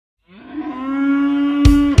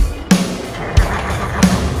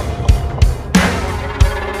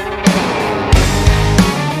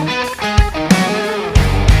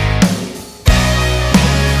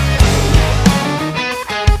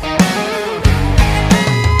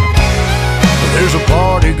There's a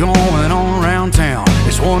party going on around town.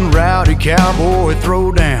 It's one rowdy cowboy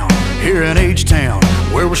throwdown here in H-Town,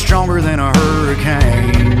 where we're stronger than a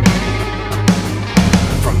hurricane.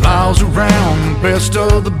 From miles around, the best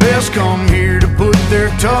of the best come here to put their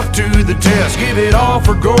tough to the test. Give it all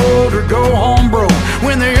for gold or go home broke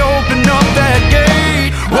when they open up that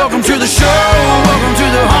gate. Welcome to the show, welcome to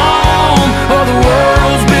the home of the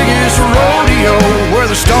world's biggest rodeo, where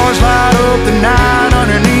the stars light up the night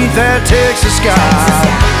underneath that Texas sky.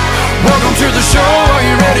 Welcome to the show, are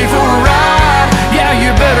you ready for a ride? Yeah,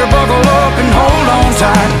 you better buckle up and hold on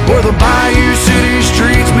tight, where the Bayou City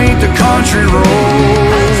streets meet the country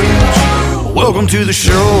roads. Welcome to the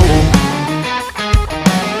show.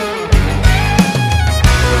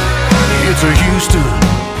 It's a Houston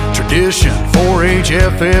tradition, 4-H,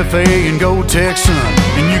 FFA, and go Texan.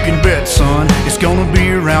 And you can bet, son, it's gonna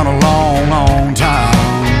be around a long, long time.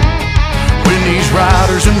 When these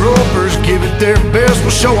riders and ropers give it their best,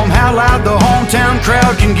 we'll show them how loud the hometown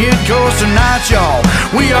crowd can get. 'Cause tonight, y'all,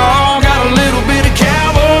 we all got a little bit of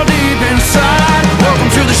cowboy deep inside.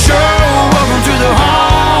 Welcome to the show, welcome to the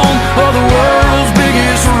home of the world's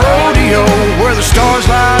biggest rodeo, where the stars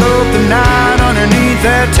light up the night underneath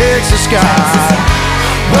that Texas sky.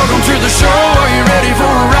 Welcome to the show, are you ready for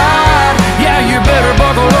a ride? Yeah, you better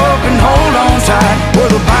buckle up and hold on tight, where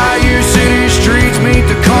the Bayou City streets meet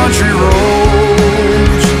the country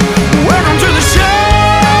roads. Welcome to the show.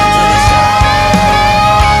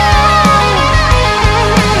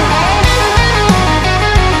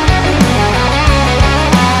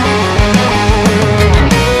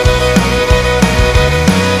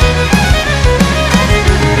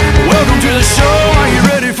 Welcome to the show, are you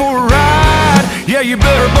ready for a ride? Yeah, you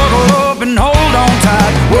better buckle up and hold on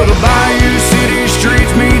tight, where the Bayou City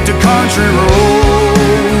streets meet the country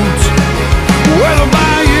roads. Where the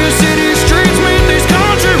Bayou City streets meet these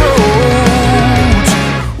country roads.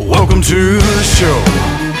 Welcome to the show.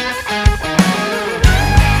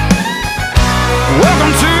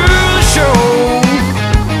 Welcome to the show.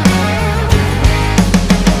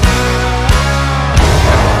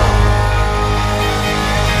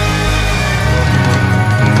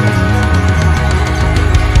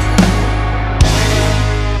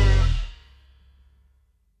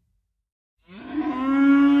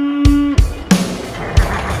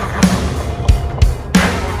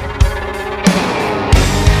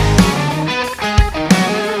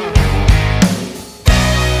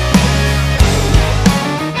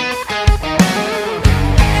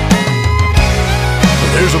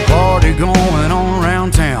 There's a party going on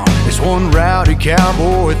around town. It's one rowdy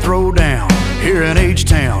cowboy throwdown here in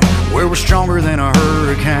H-Town, where we're stronger than a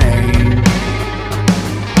hurricane.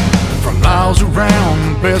 From miles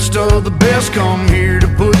around, the best of the best come here to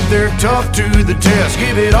put their tough to the test.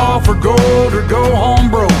 Give it all for gold or go home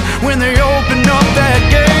broke when they open up that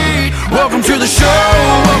gate. Welcome to the show,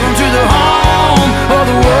 welcome to the home of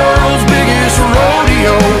the world's biggest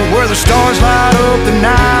rodeo, where the stars light up the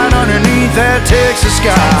night underneath that Texas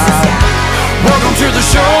sky. Welcome to the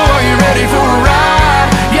show, are you ready for a ride?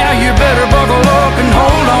 Yeah, you better buckle up and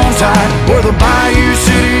hold on tight, where the Bayou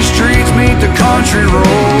City streets meet the country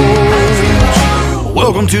roads.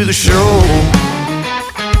 Welcome to the show.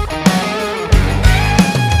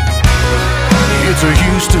 It's a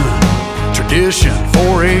Houston tradition,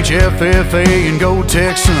 4-H, FFA, and go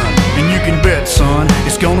Texan. And you can bet, son,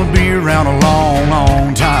 it's gonna be around a long,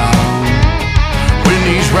 long time. When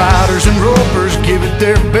these riders and ropers give it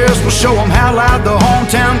their best, we'll show them how loud the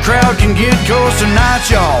hometown crowd can get. 'Cause tonight,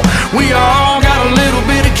 y'all, we all got a little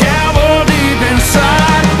bit of cowboy deep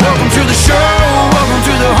inside. Welcome to the show, welcome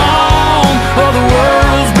to the home of the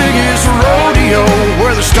world's biggest rodeo,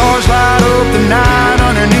 where the stars light up the night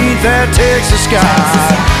underneath that Texas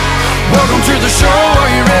sky. Welcome to the show, are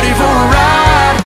you ready for a ride?